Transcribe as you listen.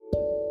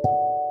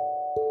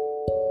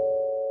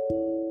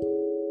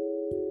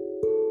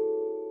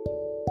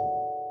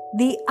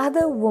The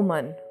Other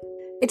Woman.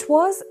 It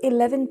was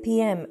 11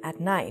 p.m. at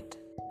night,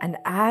 and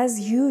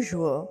as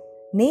usual,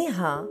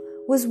 Neha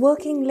was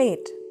working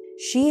late.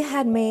 She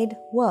had made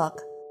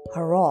work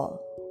her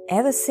all,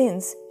 ever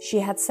since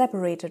she had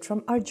separated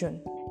from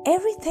Arjun.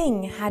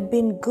 Everything had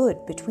been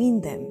good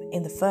between them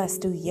in the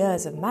first 2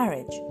 years of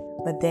marriage,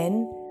 but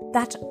then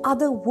that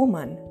other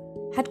woman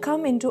had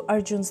come into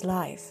Arjun's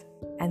life,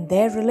 and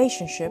their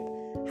relationship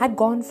had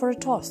gone for a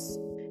toss.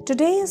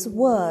 Today's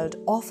world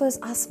offers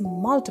us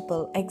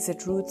multiple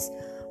exit routes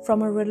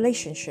from a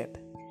relationship.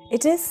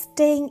 It is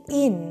staying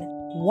in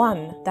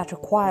one that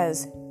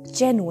requires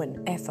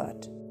genuine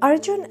effort.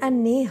 Arjun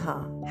and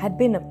Neha had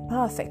been a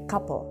perfect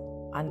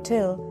couple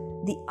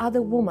until the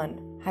other woman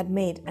had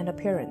made an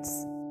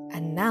appearance.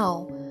 And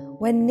now,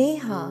 when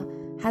Neha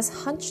was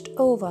hunched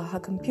over her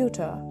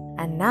computer,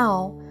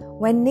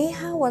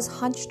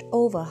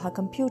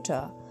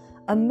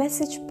 a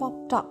message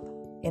popped up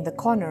in the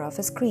corner of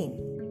a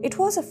screen. It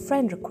was a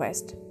friend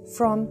request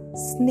from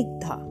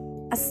Snigdha.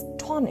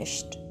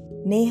 Astonished,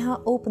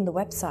 Neha opened the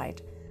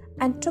website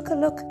and took a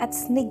look at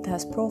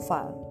Snigdha's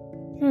profile.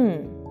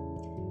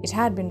 It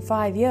had been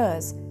 5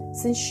 years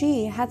since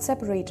she had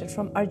separated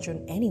from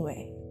Arjun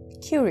anyway.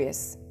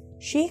 Curious,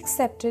 she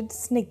accepted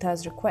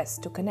Snigdha's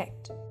request to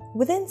connect.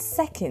 Within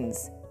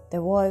seconds,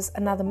 there was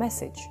another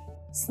message.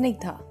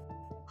 Snigdha: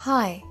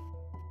 Hi,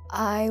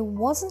 I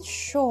wasn't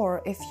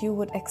sure if you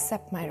would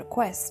accept my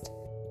request.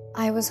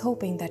 I was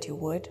hoping that you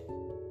would.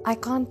 I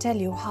can't tell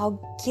you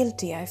how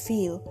guilty I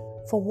feel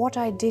for what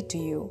I did to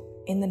you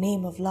in the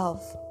name of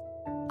love.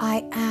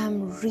 I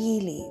am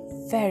really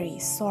very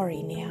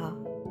sorry, Neha.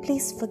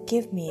 Please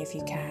forgive me if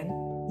you can.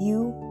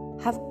 You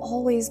have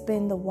always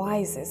been the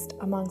wisest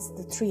amongst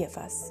the three of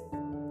us.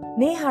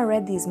 Neha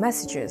read these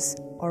messages,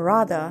 or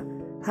rather,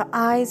 her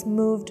eyes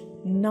moved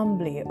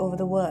numbly over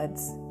the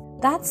words.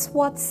 That's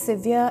what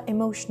severe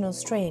emotional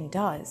strain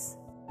does.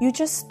 You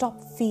just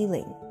stop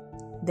feeling.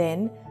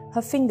 Then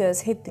her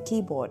fingers hit the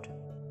keyboard.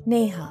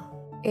 Neha,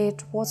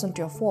 it wasn't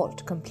your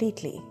fault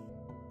completely.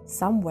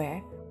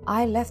 Somewhere,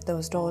 I left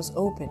those doors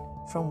open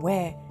from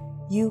where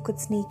you could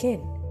sneak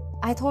in.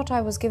 I thought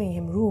I was giving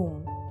him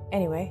room.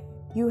 Anyway,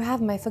 you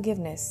have my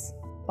forgiveness.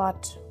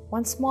 But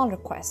one small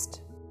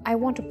request. I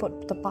want to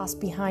put the past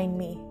behind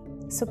me.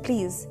 So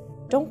please,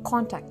 don't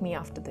contact me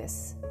after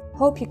this.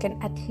 Hope you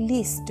can at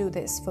least do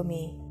this for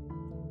me.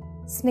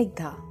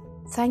 Snigdha,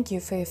 thank you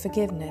for your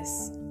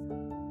forgiveness.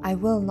 I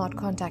will not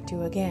contact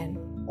you again,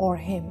 or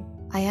him.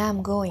 I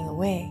am going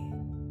away,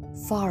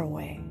 far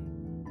away.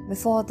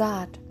 Before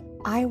that,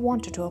 I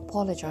wanted to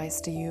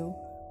apologize to you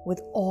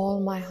with all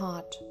my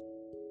heart.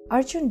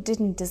 Arjun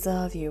didn't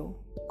deserve you.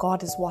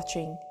 God is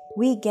watching.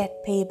 We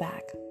get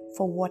payback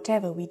for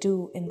whatever we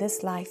do in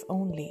this life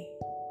only.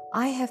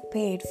 I have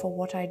paid for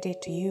what I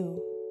did to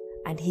you,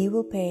 and he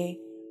will pay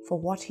for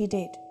what he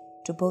did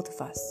to both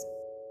of us.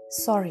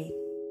 Sorry,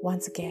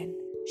 once again.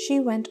 She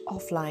went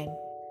offline.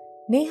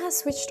 Neha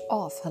switched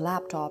off her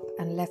laptop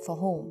and left for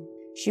home.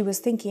 She was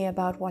thinking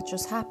about what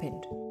just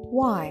happened.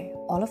 Why,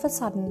 all of a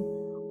sudden,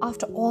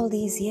 after all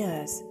these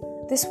years,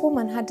 this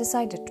woman had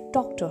decided to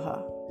talk to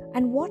her.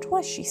 And what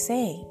was she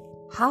saying?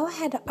 How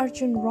had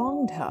Arjun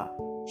wronged her?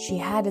 She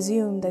had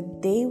assumed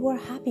that they were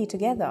happy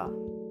together.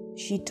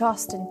 She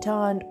tossed and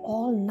turned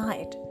all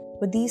night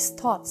with these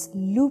thoughts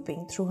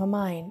looping through her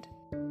mind.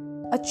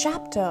 A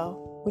chapter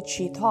which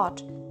she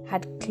thought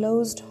had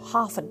closed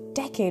half a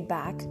decade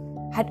back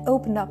had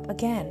opened up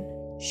again.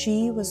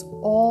 She was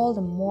all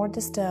the more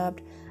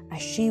disturbed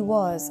as she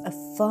was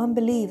a firm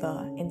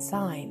believer in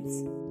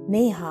signs.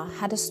 Neha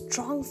had a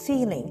strong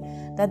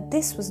feeling that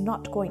this was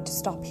not going to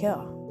stop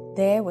here.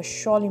 There was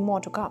surely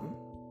more to come.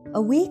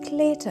 A week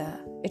later,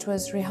 it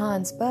was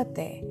Rehan's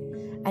birthday,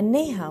 and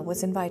Neha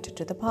was invited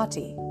to the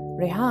party.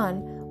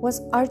 Rehan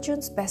was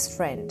Arjun's best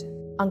friend,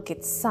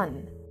 Ankit's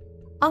son.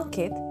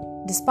 Ankit,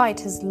 despite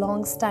his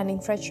long-standing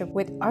friendship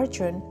with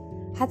Arjun,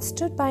 had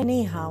stood by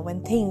Neha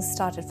when things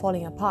started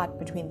falling apart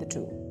between the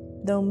two.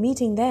 Though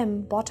meeting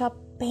them brought up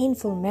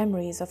painful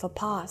memories of her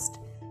past,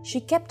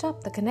 she kept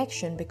up the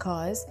connection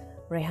because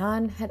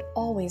Rehan had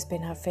always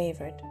been her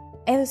favorite,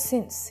 ever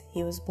since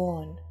he was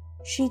born.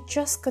 She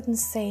just couldn't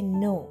say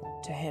no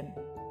to him.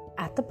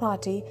 At the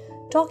party,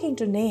 talking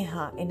to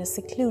Neha in a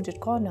secluded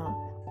corner,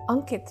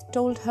 Ankit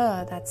told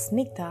her that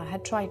Snigdha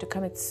had tried to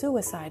commit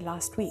suicide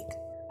last week,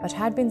 but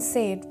had been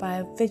saved by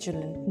a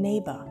vigilant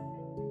neighbor.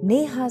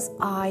 Neha's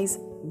eyes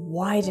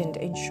widened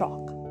in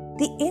shock.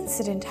 The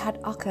incident had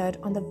occurred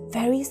on the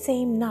very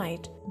same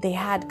night they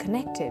had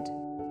connected.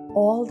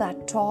 All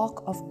that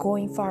talk of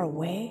going far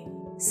away,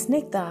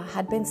 Snigdha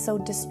had been so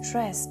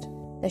distressed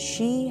that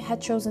she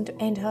had chosen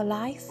to end her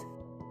life.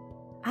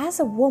 As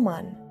a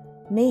woman,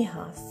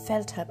 Neha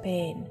felt her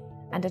pain,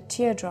 and a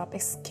teardrop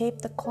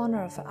escaped the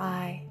corner of her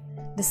eye.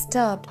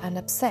 Disturbed and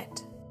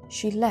upset,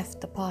 she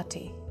left the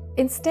party.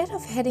 Instead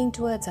of heading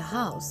towards her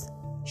house,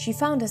 she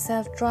found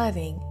herself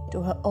driving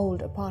to her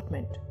old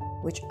apartment,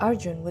 which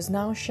Arjun was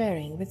now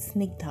sharing with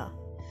Snigdha.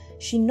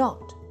 She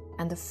knocked,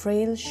 and the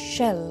frail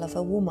shell of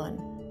a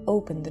woman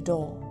opened the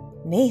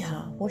door.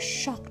 Neha was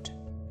shocked.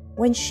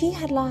 When she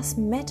had last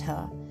met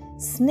her,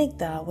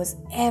 Snigdha was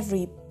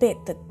every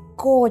bit the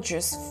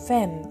gorgeous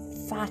femme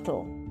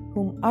fatale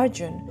whom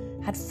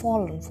Arjun had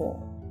fallen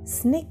for.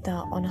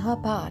 Snigdha, on her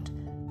part,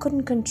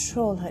 couldn't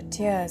control her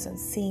tears on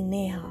seeing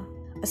Neha.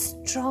 A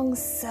strong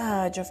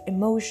surge of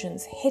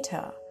emotions hit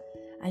her,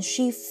 and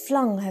she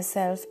flung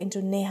herself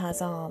into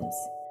Neha's arms,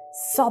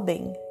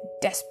 sobbing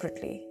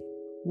desperately.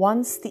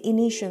 Once the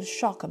initial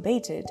shock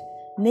abated,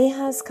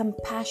 Neha's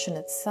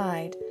compassionate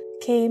side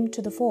came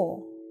to the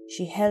fore.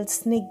 She held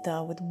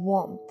Snigdha with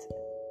warmth,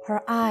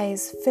 her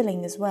eyes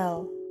filling as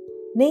well.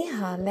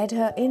 Neha led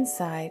her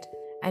inside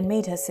and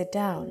made her sit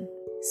down.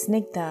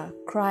 Snigdha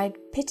cried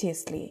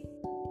piteously,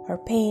 her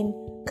pain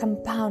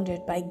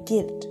compounded by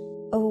guilt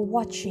over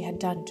what she had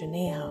done to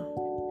Neha.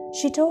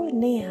 She told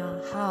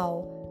Neha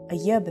how, a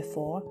year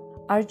before,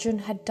 Arjun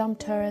had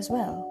dumped her as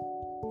well.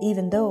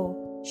 Even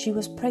though she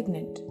was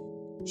pregnant,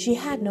 she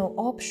had no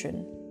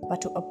option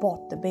but to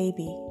abort the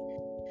baby.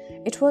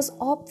 It was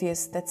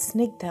obvious that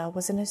Snigdha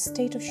was in a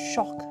state of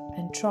shock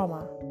and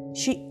trauma.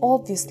 She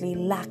obviously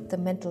lacked the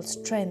mental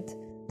strength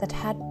that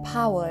had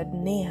powered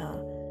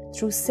Neha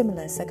through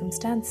similar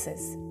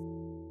circumstances.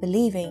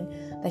 Believing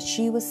that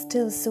she was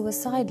still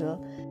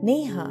suicidal,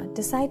 Neha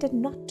decided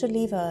not to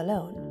leave her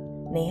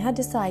alone. Neha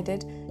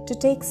decided to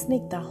take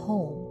Snigdha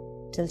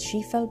home till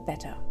she felt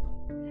better.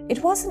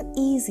 It wasn't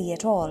easy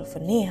at all for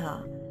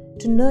Neha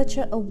to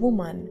nurture a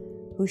woman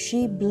who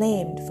she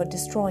blamed for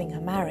destroying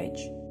her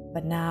marriage.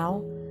 But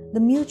now, the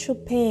mutual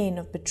pain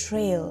of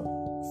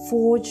betrayal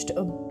forged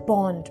a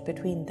bond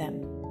between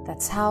them.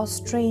 That's how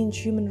strange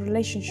human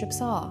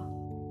relationships are.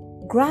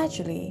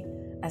 Gradually,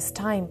 as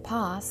time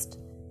passed,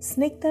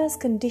 Snigdha's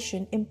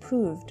condition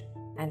improved,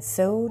 and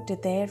so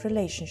did their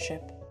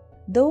relationship.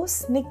 Though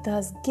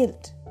Snigdha's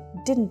guilt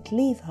didn't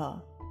leave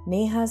her,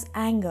 Neha's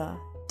anger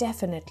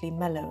definitely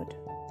mellowed.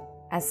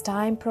 As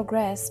time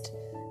progressed,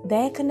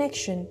 their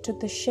connection took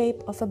the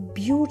shape of a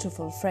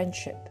beautiful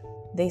friendship.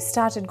 They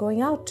started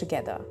going out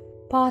together,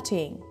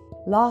 partying,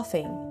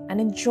 laughing, and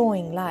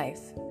enjoying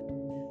life.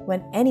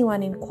 When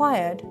anyone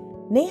inquired,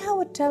 Neha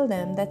would tell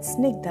them that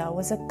Snigdha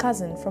was a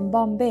cousin from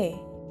Bombay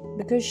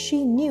because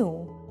she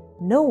knew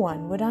no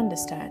one would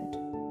understand.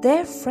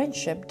 Their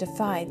friendship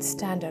defied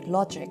standard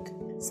logic.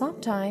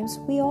 Sometimes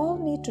we all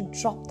need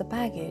to drop the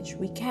baggage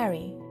we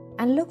carry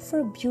and look for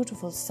a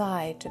beautiful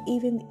side to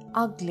even the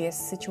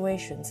ugliest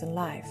situations in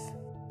life.